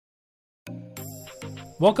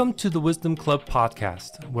Welcome to the Wisdom Club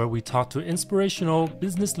podcast, where we talk to inspirational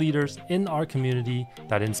business leaders in our community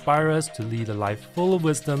that inspire us to lead a life full of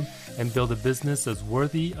wisdom and build a business as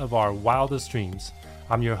worthy of our wildest dreams.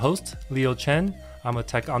 I'm your host, Leo Chen. I'm a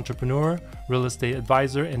tech entrepreneur, real estate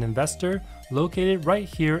advisor, and investor located right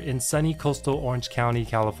here in sunny coastal Orange County,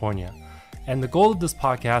 California. And the goal of this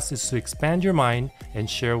podcast is to expand your mind and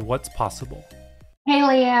share what's possible. Hey,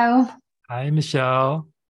 Leo. Hi, Michelle.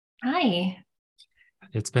 Hi.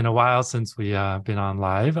 It's been a while since we been on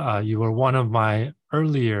live. You were one of my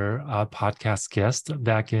earlier podcast guests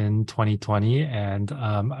back in 2020, and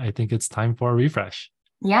I think it's time for a refresh.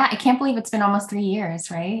 Yeah, I can't believe it's been almost 3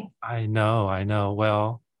 years, right? I know.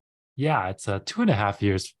 Well, yeah, it's 2.5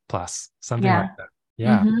 years plus, something like that.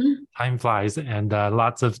 Yeah, Time flies, and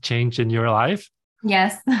lots of change in your life.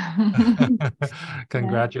 Yes.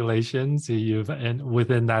 Congratulations. And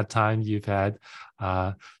within that time, you've had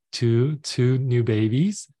two new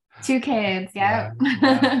babies. 2 kids. Yep.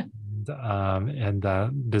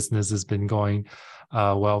 And business has been going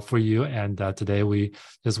well for you. And today we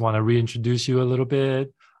just want to reintroduce you a little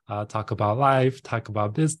bit, talk about life, talk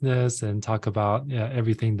about business, and talk about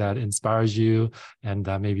everything that inspires you. And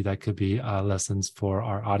maybe that could be lessons for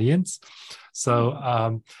our audience.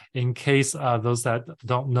 So in case those that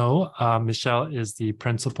don't know, Michelle is the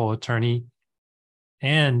principal attorney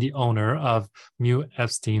and the owner of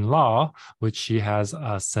Epstein Law, which she has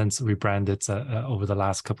since rebranded over the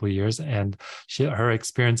last couple of years. And her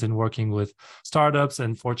experience in working with startups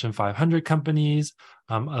and Fortune 500 companies,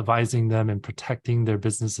 advising them and protecting their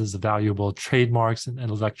businesses' valuable trademarks and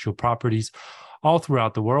intellectual properties all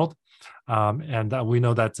throughout the world. And we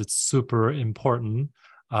know that it's super important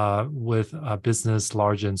with a business,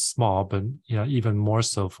 large and small, but even more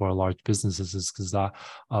so for large businesses, is because a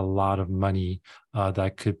lot of money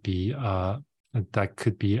that could be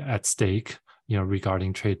at stake,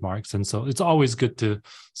 regarding trademarks. And so it's always good to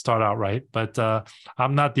start out right. But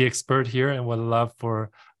I'm not the expert here, and would love for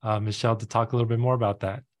Michelle to talk a little bit more about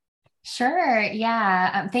that. Sure.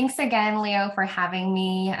 Yeah. Thanks again, Leo, for having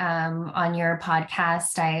me on your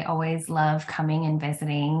podcast. I always love coming and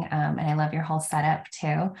visiting, and I love your whole setup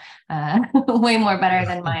too. Way more better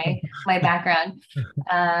than my background.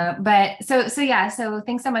 So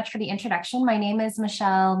thanks so much for the introduction. My name is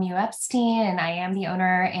Michelle Epstein, and I am the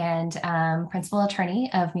owner and principal attorney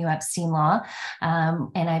of Epstein Law,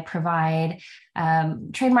 and I provide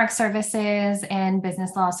trademark services and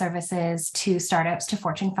business law services to startups, to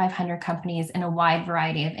Fortune 500 companies in a wide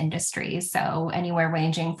variety of industries. So anywhere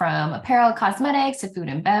ranging from apparel, cosmetics, to food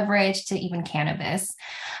and beverage, to even cannabis.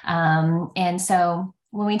 And so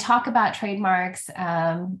when we talk about trademarks,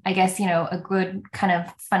 I guess, a good kind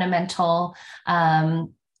of fundamental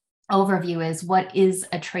overview is, what is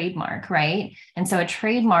a trademark, right? And so a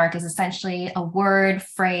trademark is essentially a word,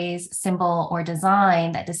 phrase, symbol, or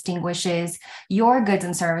design that distinguishes your goods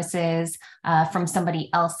and services from somebody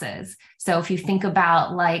else's. So if you think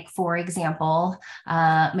about, like, for example,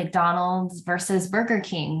 McDonald's versus Burger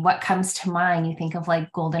King, what comes to mind? You think of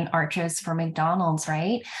like golden arches for McDonald's,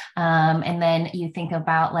 right? And then you think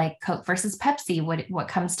about like Coke versus Pepsi, what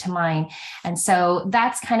comes to mind? And so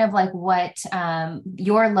that's kind of like what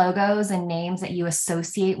your logos and names that you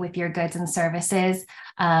associate with your goods and services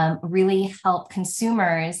really help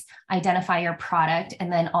consumers identify your product.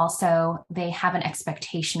 And then also they have an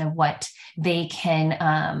expectation of what they can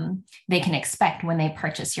expect when they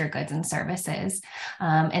purchase your goods and services.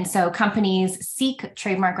 And so companies seek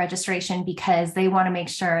trademark registration because they want to make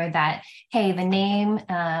sure that, hey, the name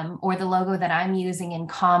or the logo that I'm using in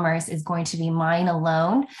commerce is going to be mine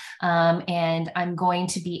alone. And I'm going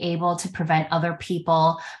to be able to prevent other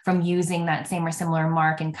people from using that same or similar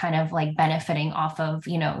mark and kind of like benefiting off of,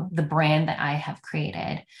 the brand that I have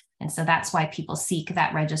created. And so that's why people seek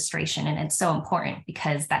that registration. And it's so important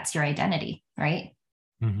because that's your identity, right?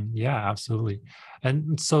 Mm-hmm. Yeah, absolutely.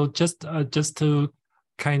 And so just to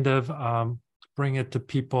kind of bring it to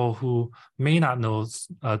people who may not know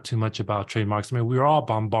too much about trademarks. I mean, we're all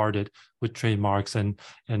bombarded with trademarks and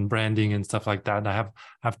branding and stuff like that. And I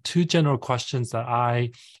have 2 general questions that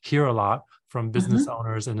I hear a lot from business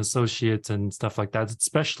owners and associates and stuff like that,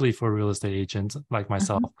 especially for real estate agents like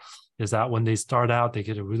myself, is that when they start out, they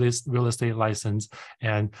get a real estate license,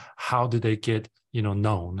 and how do they get,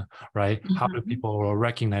 known, right? How do people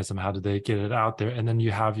recognize them? How do they get it out there? And then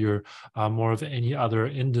you have your more of any other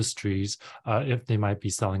industries, if they might be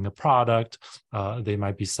selling a product, they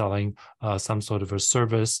might be selling some sort of a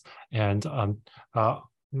service. And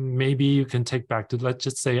maybe you can take back to, let's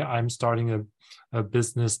just say I'm starting a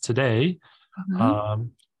business today.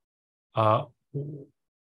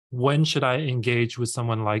 When should I engage with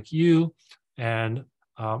someone like you? And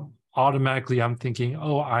automatically I'm thinking,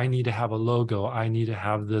 oh, I need to have a logo, I need to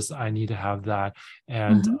have this, I need to have that.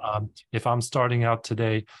 And Mhm. if I'm starting out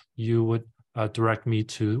today, you would direct me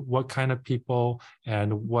to what kind of people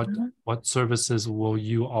and Mhm. what services will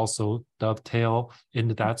you also dovetail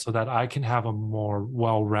into that, so that I can have a more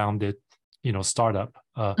well-rounded, startup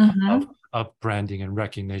Mhm. of branding and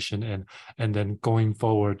recognition, and then going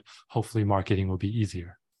forward, hopefully marketing will be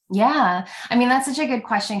easier. Yeah. I mean, that's such a good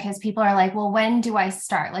question because people are like, well, when do I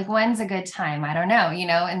start? Like, when's a good time? I don't know,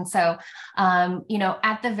 And so,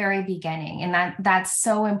 at the very beginning, and that's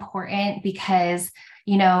so important because,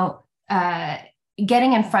 you know, uh,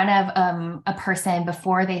 getting in front of a person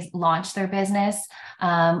before they launch their business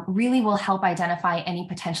really will help identify any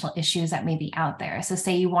potential issues that may be out there. So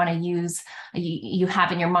say you want to use, you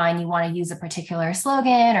have in your mind, you want to use a particular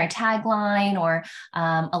slogan or tagline or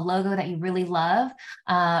a logo that you really love.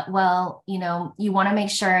 You want to make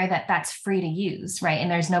sure that that's free to use, right?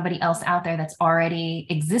 And there's nobody else out there that's already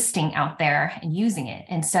existing out there and using it.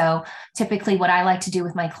 And so typically what I like to do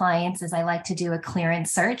with my clients is I like to do a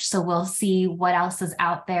clearance search. So we'll see what else is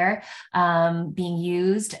out there being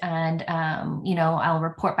used. And, I'll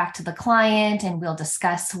report back to the client and we'll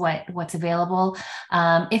discuss what's available.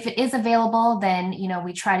 If it is available, then,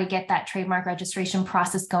 we try to get that trademark registration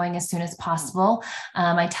process going as soon as possible.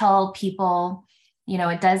 I tell people,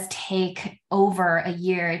 it does take over a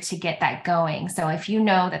year to get that going. So if you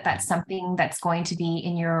know that that's something that's going to be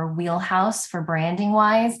in your wheelhouse for branding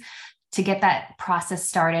wise, to get that process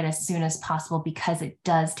started as soon as possible, because it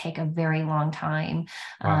does take a very long time.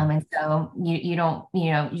 Wow. And so you don't,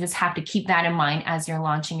 you just have to keep that in mind as you're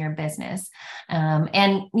launching your business.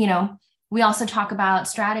 We also talk about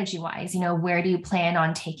strategy wise, where do you plan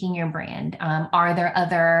on taking your brand? Are there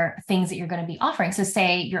other things that you're going to be offering? So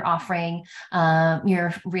say you're offering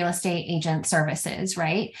your real estate agent services,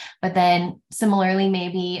 right? But then similarly,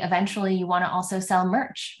 maybe eventually you want to also sell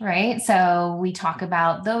merch, right? So we talk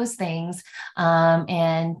about those things.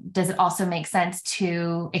 And does it also make sense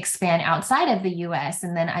to expand outside of the US?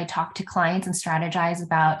 And then I talk to clients and strategize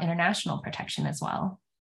about international protection as well.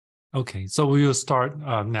 Okay, so we will start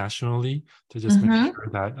nationally to just make Mm-hmm. sure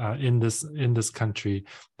that in this country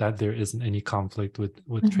that there isn't any conflict with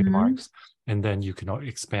Mm-hmm. trademarks, and then you can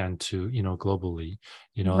expand to globally,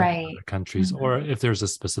 Right. other countries, Mm-hmm. or if there's a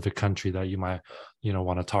specific country that you might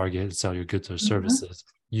want to target and sell your goods or Mm-hmm. services,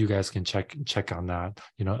 you guys can check on that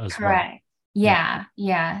as well. Correct. Yeah.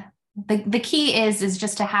 Yeah, yeah. The key is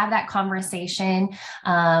just to have that conversation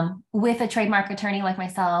with a trademark attorney like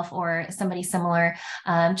myself or somebody similar,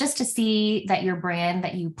 just to see that your brand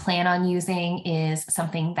that you plan on using is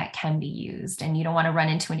something that can be used, and you don't want to run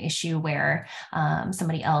into an issue where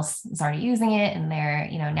somebody else is already using it and they're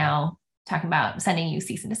now talking about sending you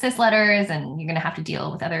cease and desist letters, and you're going to have to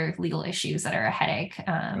deal with other legal issues that are a headache, Right,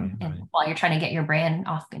 and right. while you're trying to get your brand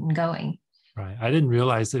off and going. Right. I didn't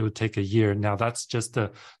realize it would take a year. Now that's just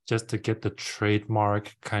to get the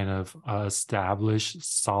trademark kind of established,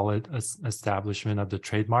 solid establishment of the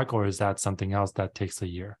trademark, or is that something else that takes a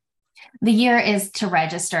year? The year is to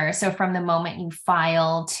register. So from the moment you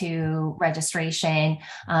file to registration,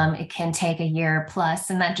 it can take a year plus,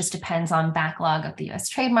 and that just depends on backlog of the U.S.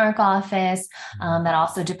 Trademark Office. Mhm. That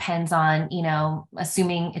also depends on,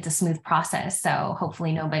 assuming it's a smooth process. So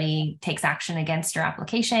hopefully nobody takes action against your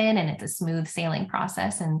application, and it's a smooth sailing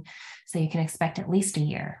process. And so you can expect at least a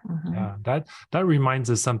year. Mm-hmm. Yeah, that reminds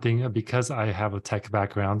us something, because I have a tech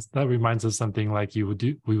background. That reminds us something like we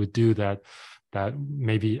would do that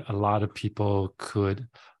maybe a lot of people could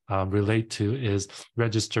relate to, is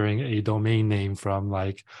registering a domain name from,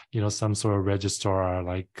 like, some sort of registrar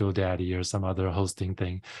like GoDaddy or some other hosting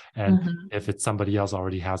thing. And Mm-hmm. if it's somebody else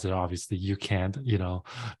already has it, obviously you can't do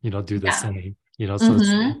the Yeah. same. So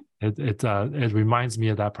Mm-hmm. it reminds me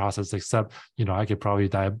of that process, except I could probably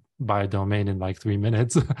buy a domain in like 3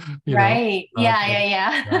 minutes. you know Right. uh, Yeah. but Yeah.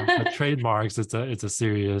 yeah, but Yeah. trademarks, it's a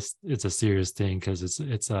serious thing, because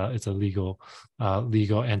it's a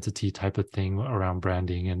legal entity type of thing around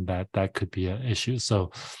branding, and that could be an issue.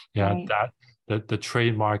 So yeah, Right. that the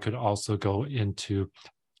trademark could also go into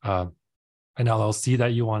uh, an LLC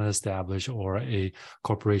that you want to establish, or a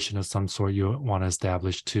corporation of some sort you want to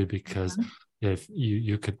establish too, because Mhm. if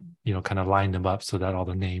you could kind of line them up so that all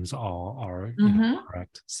the names all are Mhm.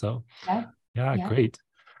 correct. So Yeah. yeah, Yeah. great.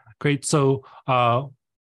 So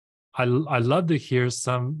I love to hear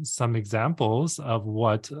some examples of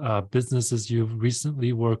what businesses you've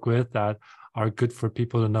recently worked with that are good for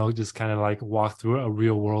people to know. Just kind of like walk through a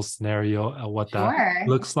real world scenario, what that Sure.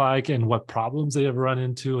 looks like, and what problems they have run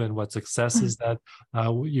into, and what successes that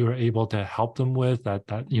you were able to help them with, that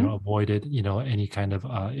Mhm. avoided any kind of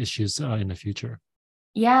issues in the future.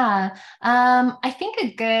 Yeah. I think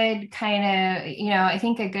a good kind of, I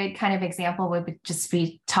think a good kind of example would just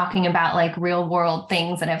be talking about like real world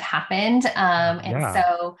things that have happened. And Yeah.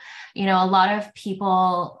 so, a lot of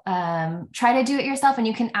people try to do it yourself, and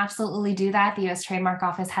you can absolutely do that. The US Trademark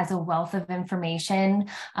Office has a wealth of information.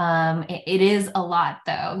 It is a lot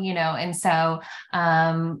though, and so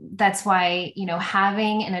that's why,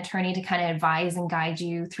 having an attorney to kind of advise and guide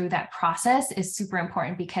you through that process is super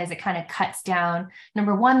important, because it kind of cuts down,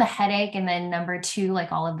 number one, the headache, and then number two,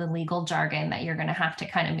 like all of the legal jargon that you're going to have to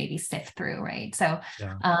kind of maybe sift through, right? So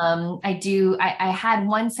Yeah. I had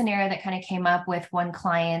one scenario that kind of came up with one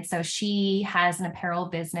client. So she has an apparel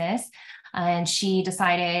business, and she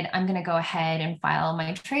decided, I'm going to go ahead and file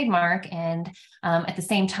my trademark. And at the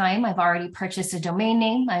same time, I've already purchased a domain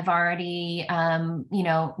name. I've already,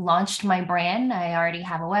 launched my brand. I already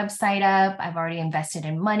have a website up. I've already invested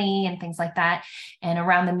in money and things like that. And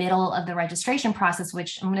around the middle of the registration process,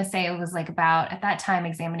 which I'm going to say it was like about, at that time,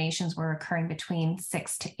 examinations were occurring between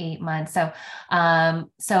 6 to 8 months. So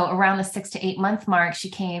around the 6 to 8 month mark,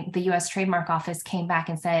 the US Trademark Office came back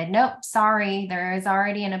and said, nope, sorry, there is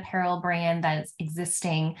already an apparel brand that's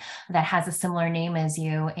existing that has a similar name as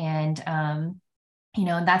you. And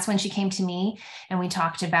and that's when she came to me and we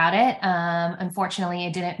talked about it. Unfortunately,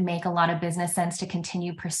 it didn't make a lot of business sense to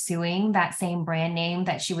continue pursuing that same brand name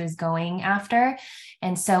that she was going after.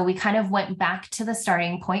 And so we kind of went back to the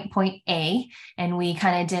starting point, point A, and we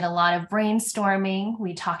kind of did a lot of brainstorming.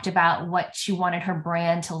 We talked about what she wanted her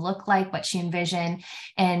brand to look like, what she envisioned.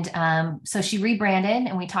 And so she rebranded,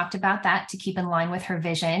 and we talked about that to keep in line with her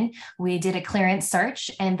vision. We did a clearance search,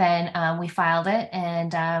 and then we filed it.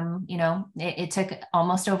 And, it took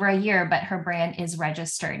almost over a year, but her brand is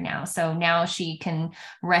registered now. So now she can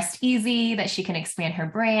rest easy that she can expand her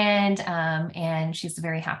brand. And she's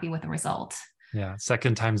very happy with the result. Yeah.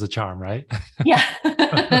 Second time's a charm, right? Yeah.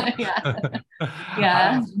 Yeah.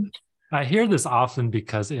 Yeah. I hear this often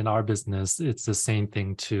because in our business, it's the same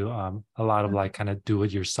thing too. A lot of like kind of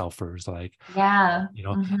do-it-yourselfers, like, Yeah.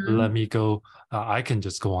 let Mm-hmm. me go. I can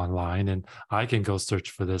just go online and I can go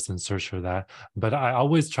search for this and search for that. But I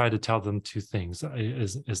always try to tell them two things.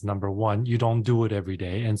 Is number one, you don't do it every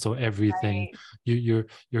day, and so everything Right.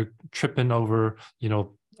 you're tripping over,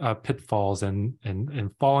 pitfalls and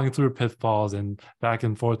falling through pitfalls and back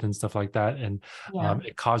and forth and stuff like that, and Yeah.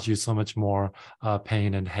 it caused you so much more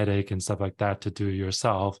pain and headache and stuff like that to do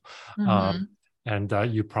yourself. Mm-hmm. And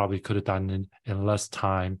you probably could have done in less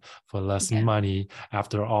time for less Yeah. money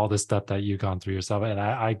after all the stuff that you've gone through yourself. And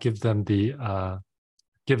I give them the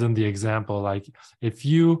example, like if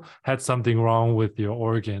you had something wrong with your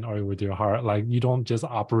organ or with your heart, like you don't just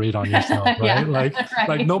operate on yourself, right? Yeah. Like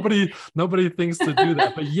Right. nobody thinks to do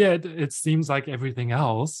that, but yet it seems like everything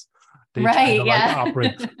else they try to Right. like Yeah.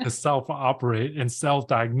 operate, self-operate and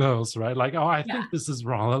self-diagnose, right? Like, oh, I Yeah. think this is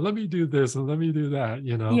wrong, let me do this and let me do that,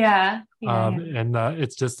 Yeah. Yeah. and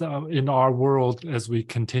it's just in our world, as we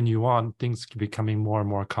continue on, things becoming more and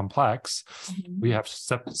more complex. Mm-hmm. We have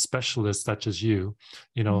specialists such as you,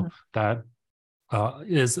 Mm-hmm. that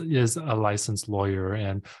is a licensed lawyer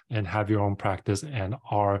and have your own practice and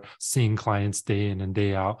are seeing clients day in and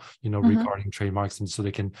day out, Mm-hmm. regarding trademarks, and so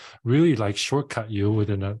they can really like shortcut you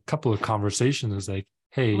within a couple of conversations, like,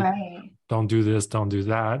 hey, Right. don't do this, don't do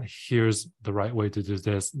that. Here's the right way to do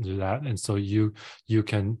this and do that. And so you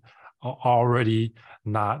can already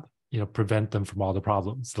not, prevent them from all the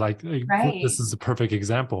problems. Like this Right. is a perfect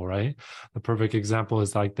example, right? The perfect example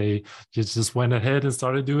is like they just went ahead and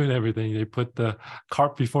started doing everything. They put the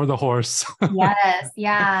cart before the horse. Yes,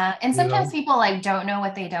 yeah. And you sometimes know people like don't know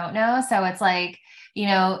what they don't know. So it's like,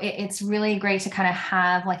 it's really great to kind of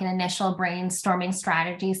have like an initial brainstorming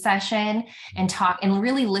strategy session and talk and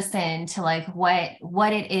really listen to like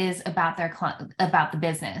what it is about about the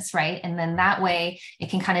business, right? And then that way it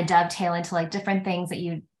can kind of dovetail into like different things that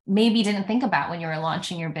you maybe didn't think about when you were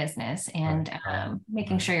launching your business, right, and right,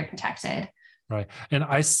 making right. sure you're protected. Right. And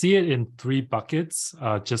I see it in three buckets,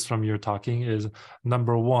 just from your talking. Is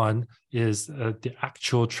number one is the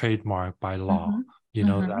actual trademark by law, Hmm.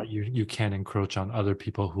 Hmm. that you can't encroach on other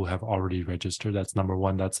people who have already registered. That's number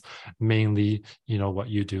one. That's mainly, what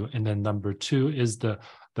you do. And then number two is the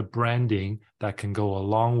branding that can go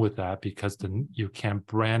along with that, because then you can't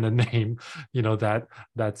brand a name,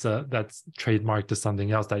 that's trademarked to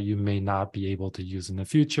something else that you may not be able to use in the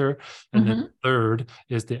future. And then Hmm. third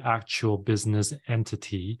is the actual business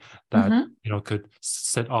entity that, Hmm. could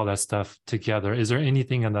set all that stuff together. Is there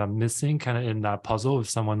anything that I'm missing kind of in that puzzle if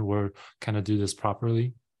someone were kind of do this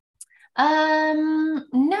properly?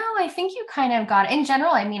 No, I think you kind of got, in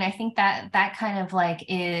general, I mean, I think that that kind of like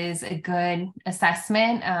is a good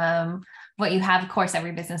assessment. what you have. Of course,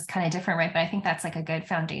 every business is kind of different, right? But I think that's like a good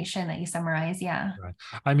foundation that you summarize. Yeah. Right.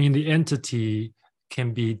 I mean, the entity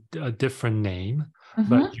can be a different name,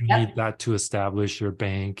 but Mm-hmm. you need Yep. that to establish your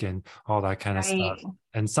bank and all that kind of Right. stuff.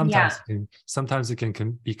 And Yeah. sometimes it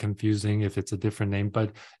can be confusing if it's a different name.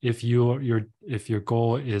 But if if your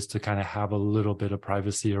goal is to kind of have a little bit of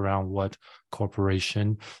privacy around what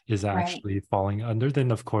corporation is Right. actually falling under,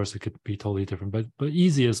 then of course it could be totally different. But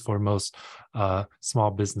easiest for most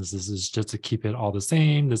small businesses is just to keep it all the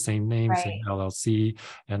same name, same Right. LLC,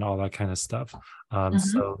 and all that kind of stuff. Um, Mm-hmm.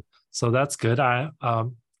 so so that's good.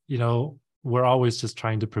 You know, we're always just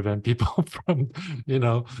trying to prevent people from,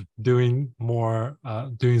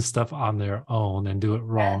 doing stuff on their own and do it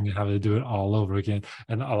Yeah. wrong and having to do it all over again.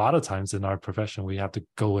 And a lot of times in our profession, we have to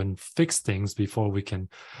go and fix things before we can,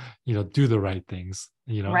 do the right things.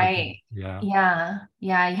 Again, Right. yeah. Yeah.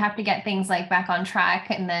 Yeah. You have to get things like back on track.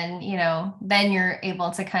 And then, then you're able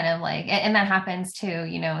to kind of like, and that happens too,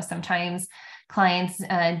 sometimes clients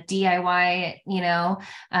DIY,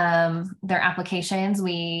 their applications,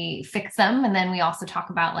 we fix them. And then we also talk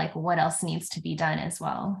about like what else needs to be done as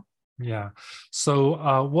well. Yeah. So,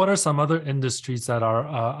 what are some other industries that are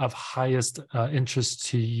of highest interest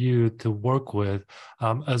to you to work with,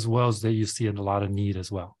 as well as that you see in a lot of need as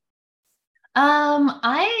well?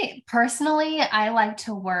 I personally, I like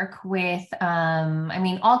to work with, I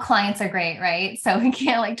mean, all clients are great, right? So we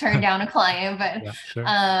can't like turn down a client, but, Yeah,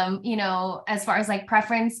 sure. as far as like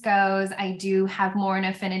preference goes, I do have more an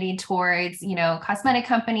affinity towards, cosmetic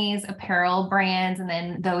companies, apparel brands, and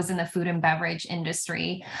then those in the food and beverage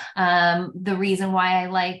industry. The reason why I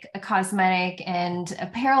like a cosmetic and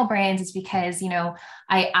apparel brands is because,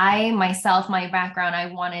 I myself, my background, I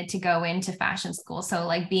wanted to go into fashion school. So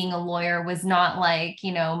like being a lawyer was not like,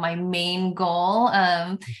 my main goal.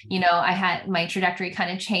 I had my trajectory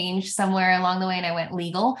kind of changed somewhere along the way and I went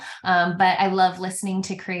legal. But I love listening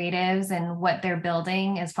to creatives and what they're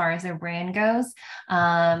building as far as their brand goes.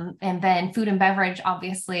 And then food and beverage,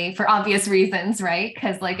 obviously, for obvious reasons, right?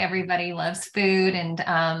 Because like everybody loves food. And,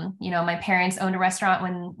 my parents owned a restaurant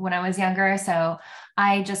when I was younger. So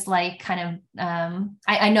I just like kind of,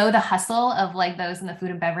 I know the hustle of like those in the food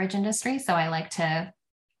and beverage industry. So I like to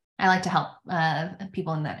help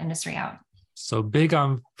people in that industry out. So big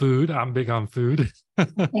on food. I'm big on food.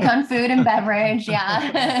 Like on food and beverage,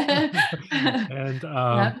 yeah. And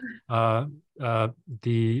Yep. uh,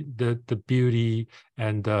 the beauty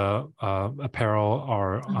and apparel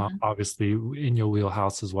are Mhm. obviously in your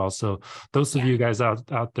wheelhouse as well. So those of Yeah. you guys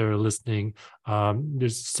out there listening,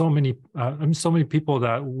 there's so many people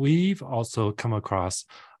that we've also come across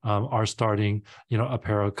are starting,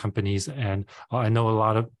 apparel companies, and I know a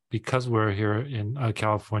lot of, because we're here in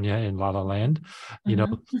California in La La Land,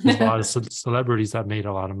 Mhm. there's a lot of celebrities that made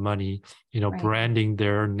a lot of money, Right. branding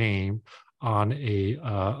their name on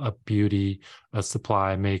a beauty, a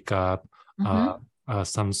supply, makeup, uh, Mhm.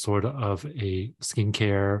 some sort of a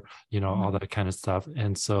skincare, all Mhm. that kind of stuff.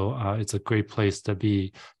 And so it's a great place to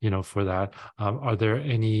be, for that. Are there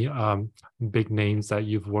any big names that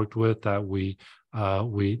you've worked with that we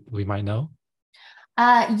might know?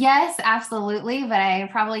 Yes, absolutely, but I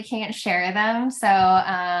probably can't share them. So,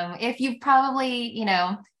 if you probably,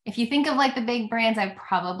 if you think of like the big brands, I've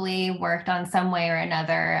probably worked on some way or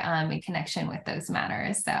another in connection with those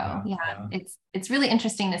matters. So, Yeah, yeah, yeah, it's really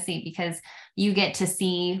interesting to see because you get to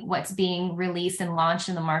see what's being released and launched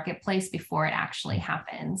in the marketplace before it actually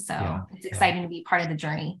happens. So, yeah, it's yeah. exciting to be part of the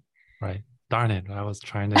journey. Right. Darn it. I was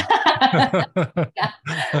trying to. Yeah.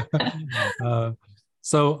 uh,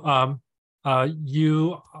 so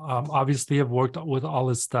you obviously have worked with all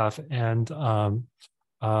this stuff, and uh,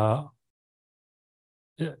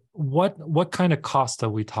 what kind of cost are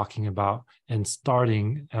we talking about in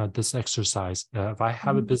starting this exercise? If I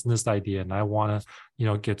have a Mhm. business idea and I want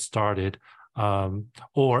to, get started,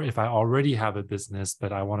 or if I already have a business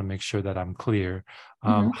but I want to make sure that I'm clear,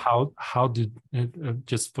 Mhm. how do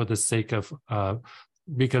just for the sake of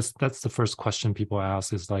because that's the first question people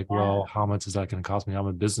ask is like, Yeah. well, how much is that going to cost me? I'm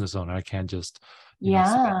a business owner. I can't just,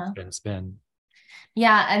 Yeah. spend.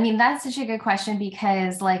 Yeah, I mean, that's such a good question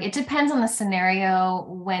because, like, it depends on the scenario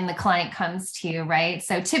when the client comes to you, right?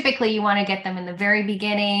 So, typically, you want to get them in the very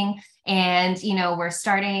beginning, and, we're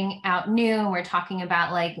starting out new. We're talking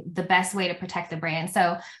about like the best way to protect the brand.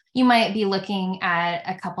 So, you might be looking at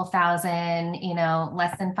a couple thousand,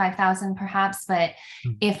 less than 5,000 perhaps. But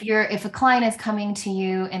Mm. if a client is coming to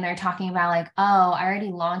you and they're talking about like, oh, I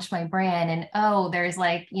already launched my brand, and oh, there's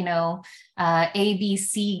like,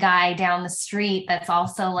 ABC guy down the street that's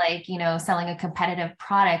also like, selling a competitive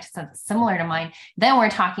product similar to mine, then we're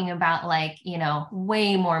talking about like,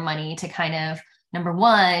 way more money to kind of number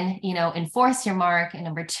one, enforce your mark, and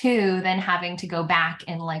number two, then having to go back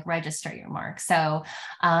and like register your mark. So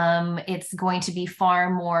it's going to be far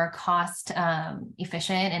more cost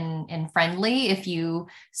efficient and friendly if you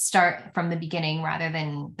start from the beginning rather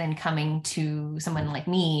than coming to someone like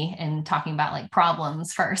me and talking about like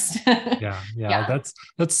problems first. Yeah, Yeah. that's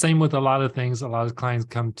same with a lot of things. A lot of clients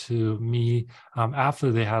come to me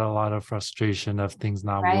after they had a lot of frustration of things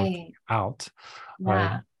not working Right. out,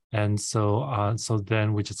 right? Yeah. And so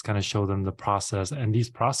then we just kind of show them the process, and these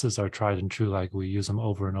processes are tried and true. Like we use them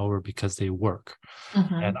over and over because they work. And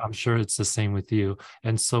Mm-hmm. I'm sure it's the same with you.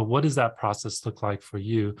 And so what does that process look like for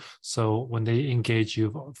you? So when they engage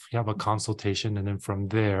you, you have a consultation, and then from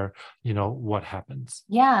there, what happens?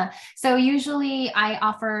 Yeah. So usually I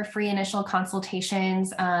offer free initial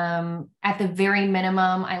consultations. At the very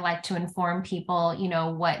minimum, I like to inform people,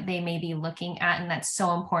 what they may be looking at. And that's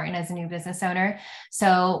so important as a new business owner.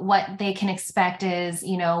 So what they can expect is,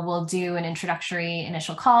 we'll do an introductory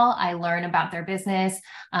initial call. I learn about their business,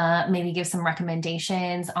 maybe give some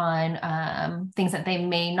recommendations on things that they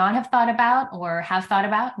may not have thought about or have thought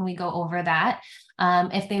about. And we go over that.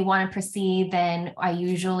 If they want to proceed, then I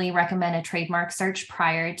usually recommend a trademark search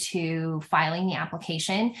prior to filing the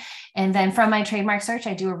application. And then from my trademark search,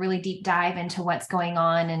 I do a really deep dive into what's going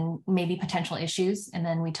on and maybe potential issues. And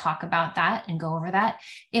then we talk about that and go over that.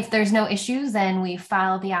 If there's no issues, then we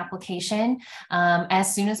file the application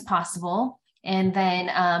as soon as possible. And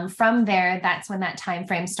then from there, that's when that time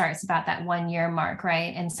frame starts, about that 1 year mark,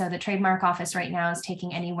 right? And so the trademark office right now is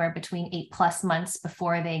taking anywhere between 8+ months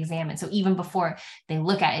before they examine. So even before they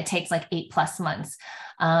look at it, it takes like 8+ months.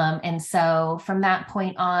 And so from that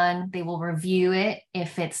point on, they will review it.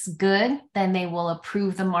 If it's good, then they will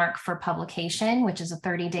approve the mark for publication, which is a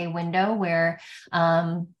 30-day window where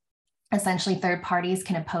essentially third parties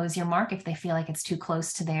can oppose your mark if they feel like it's too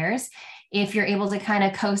close to theirs. If you're able to kind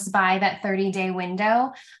of coast by that 30-day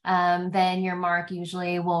window, then your mark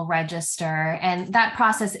usually will register. And that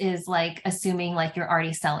process is like assuming like you're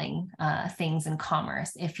already selling things in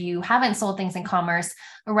commerce. If you haven't sold things in commerce,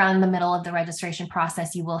 around the middle of the registration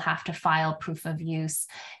process, you will have to file proof of use.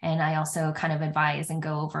 And I also kind of advise and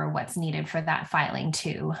go over what's needed for that filing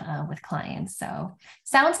too with clients. So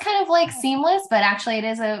sounds kind of like seamless, but actually it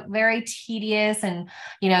is a very tedious, and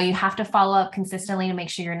you have to follow up consistently to make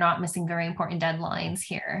sure you're not missing very important deadlines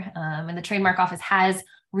here. And the trademark office has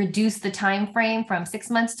reduced the time frame from 6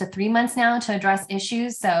 months to 3 months now to address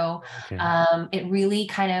issues. So Okay. it really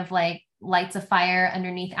kind of like lights a fire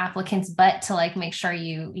underneath applicants' butt to like make sure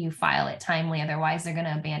you file it timely. Otherwise, they're going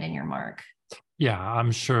to abandon your mark. Yeah,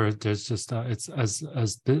 I'm sure there's just it's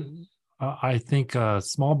I think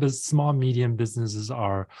small medium businesses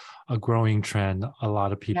are a growing trend. A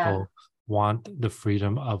lot of Yeah. people want the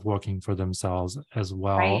freedom of working for themselves as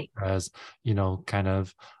well Right. as kind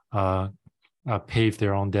of uh, pave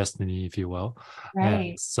their own destiny, if you will.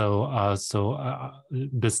 And Right. so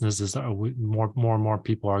businesses are more and more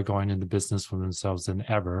people are going into business for themselves than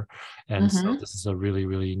ever, and so Mm-hmm. this is a really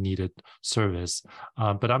really needed service.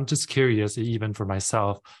 But I'm just curious, even for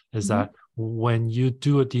myself, is Mm-hmm. that when you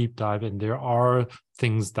do a deep dive and there are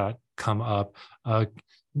things that come up,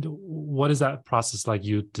 what is that process like?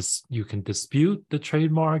 You can dispute the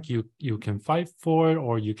trademark, you can fight for it,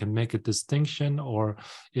 or you can make a distinction, or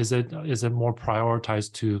is it more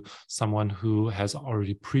prioritized to someone who has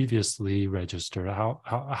already previously registered?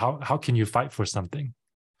 How can you fight for something?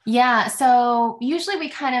 Yeah, so usually we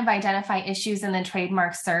kind of identify issues in the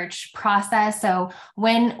trademark search process. So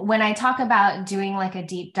when I talk about doing like a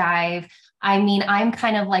deep dive, I mean, I'm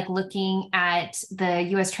kind of like looking at the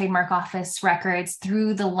US Trademark Office records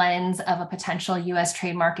through the lens of a potential US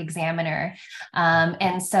trademark examiner.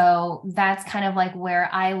 And so that's kind of like where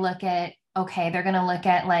I look at, okay, they're going to look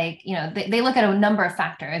at like, they look at a number of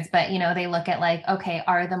factors, but, they look at like, okay,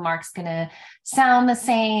 are the marks going to sound the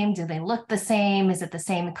same? Do they look the same? Is it the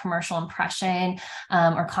same commercial impression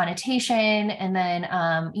or connotation? And then,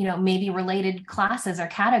 maybe related classes or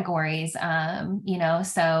categories,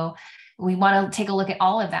 so we want to take a look at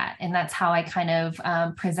all of that. And that's how I kind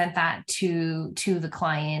of present that to the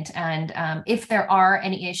client. And if there are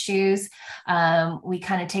any issues, we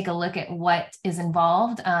kind of take a look at what is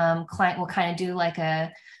involved. Client will kind of do like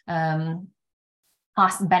a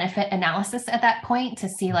cost benefit analysis at that point to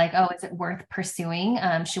see like, oh, is it worth pursuing?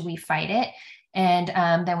 Should we fight it? And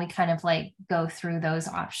then we kind of like go through those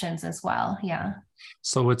options as well. Yeah.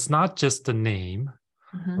 So it's not just the name,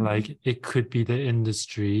 Mm-hmm. like it could be the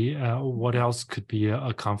industry. What else could be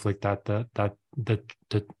a conflict that the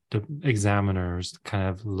examiners kind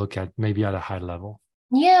of look at maybe at a high level?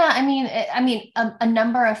 Yeah, a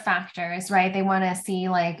number of factors, right? They want to see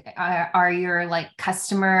like, are your like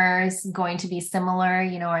customers going to be similar?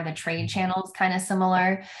 You know, are the trade channels kind of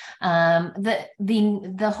similar?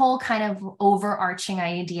 The whole kind of overarching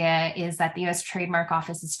idea is that the U.S. Trademark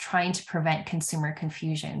Office is trying to prevent consumer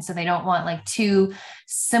confusion. So they don't want like two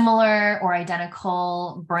similar or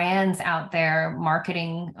identical brands out there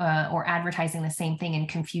marketing or advertising the same thing and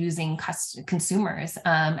confusing consumers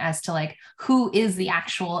as to like who is the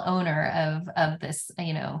actual owner of this,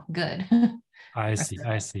 good. I see.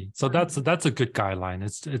 I see. So that's a good guideline.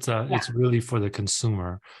 It's really for the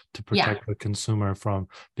consumer, to Yeah. protect the consumer from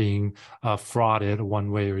being frauded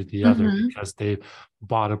one way or the other Mm-hmm. because they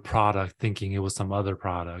bought a product thinking it was some other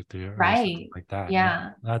product or something Right. like that. Yeah, Yeah.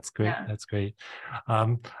 that's great. Yeah. That's great.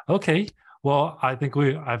 Okay. Well, I think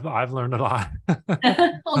I've learned a lot.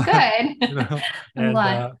 Well, good. You know, I'm and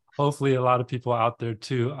glad. hopefully a lot of people out there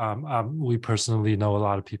too. We personally know a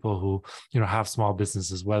lot of people who, have small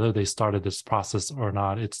businesses, whether they started this process or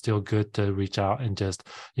not. It's still good to reach out and just,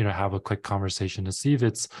 have a quick conversation to see if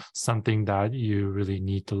it's something that you really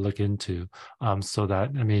need to look into. So that,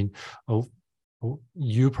 oh,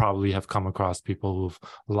 you probably have come across people who've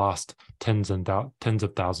lost tens of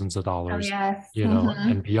thousands of Oh, dollars, yes. Mm-hmm.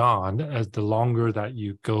 and beyond, as the longer that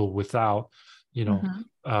you go without, you know,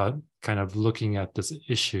 Mm-hmm. kind of looking at this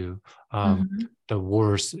issue, Mm-hmm. the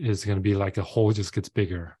worse is going to be, like a hole just gets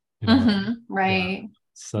bigger, Mm-hmm. Yeah. Right.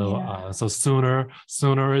 So, Yeah. so sooner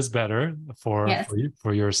is better Yes.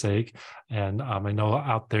 for your sake. And I know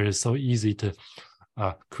out there is so easy to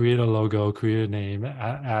create a logo, create a name,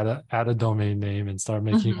 add a domain name, and start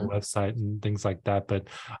making a Mm-hmm. website and things like that. But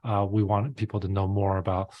we want people to know more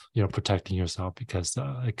about, protecting yourself, because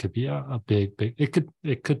it could be a big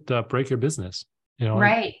it could break your business.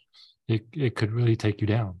 Right. It could really take you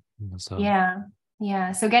down. So Yeah.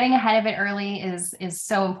 Yeah. So getting ahead of it early is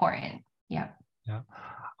so important. Yeah. yeah,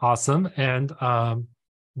 awesome. And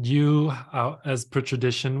you, as per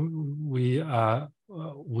tradition, we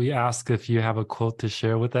ask if you have a quote to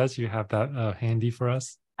share with us. You have that handy for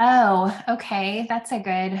us? Oh, okay. That's a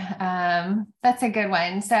good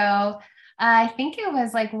one. So I think it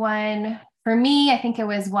was like one for me, I think it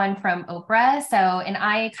was one from Oprah. So, and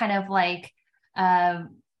I kind of like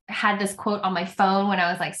um had this quote on my phone when I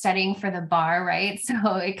was like studying for the bar, right?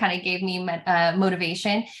 So it kind of gave me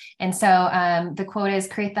motivation. And so the quote is,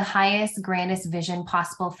 create the highest, grandest vision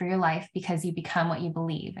possible for your life because you become what you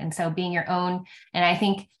believe. And so being your own, and I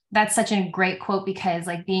think that's such a great quote because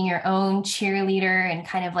like being your own cheerleader and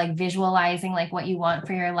kind of like visualizing like what you want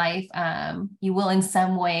for your life, you will in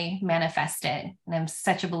some way manifest it. And I'm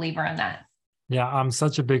such a believer in that. Yeah, I'm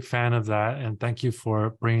such a big fan of that, and thank you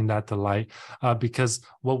for bringing that to light. Because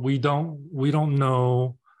what we don't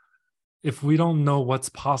know, if we don't know what's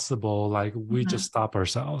possible, like, we just Mhm. stop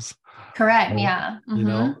ourselves. Correct. Right? Yeah. Mm-hmm.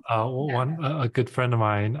 Yeah. One a good friend of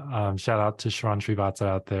mine, shout out to Sharon Srivatsa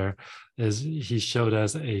out there, is he showed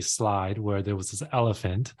us a slide where there was this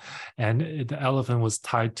elephant, and the elephant was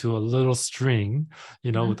tied to a little string,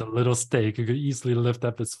 with a little stake. It could easily lift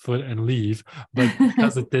up its foot and leave, but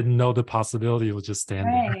because it didn't know the possibility, it would just stand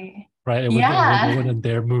there, Right. right? It Yeah. wouldn't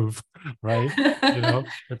dare move, right?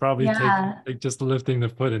 It probably Yeah. take just lifting the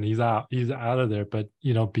foot and he's out of there. But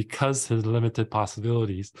because his limited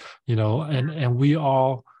possibilities, and we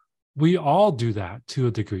all do that to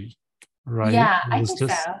a degree, right? Yeah. It I was think so.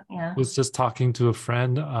 just Yeah. was just talking to a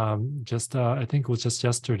friend, just I think it was just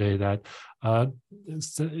yesterday, that uh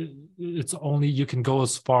it's only, you can go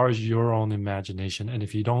as far as your own imagination, and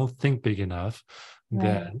if you don't think big enough,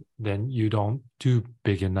 Right. then you don't do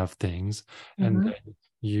big enough things, and Mm-hmm. then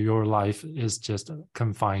your life is just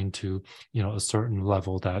confined to a certain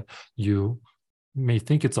level that you may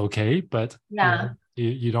think it's okay, but Yeah.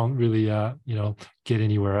 you don't really get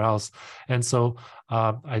anywhere else. And so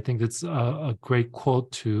I think it's a great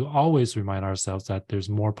quote to always remind ourselves that there's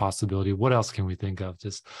more possibility. What else can we think of?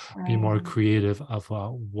 Just be more Right. creative of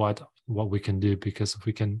what we can do, because if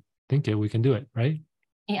we can think it, we can do it, right?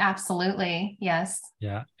 Yeah, absolutely. Yes.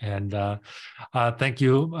 Yeah. And thank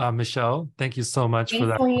you, Michelle. Thank you so much for Thanks,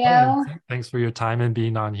 that quote, and Leo. thanks for your time and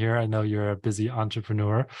being on here. I know you're a busy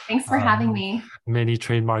entrepreneur. Thanks for having Um, me. Many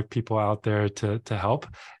trademark people out there to help,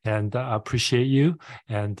 and appreciate you.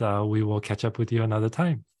 And we will catch up with you another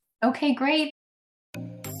time. Okay, great.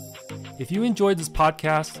 If you enjoyed this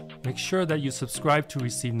podcast, make sure that you subscribe to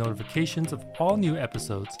receive notifications of all new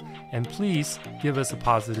episodes, and please give us a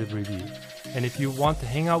positive review. And if you want to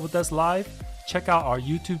hang out with us live, check out our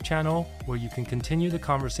YouTube channel, where you can continue the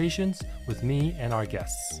conversations with me and our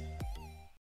guests.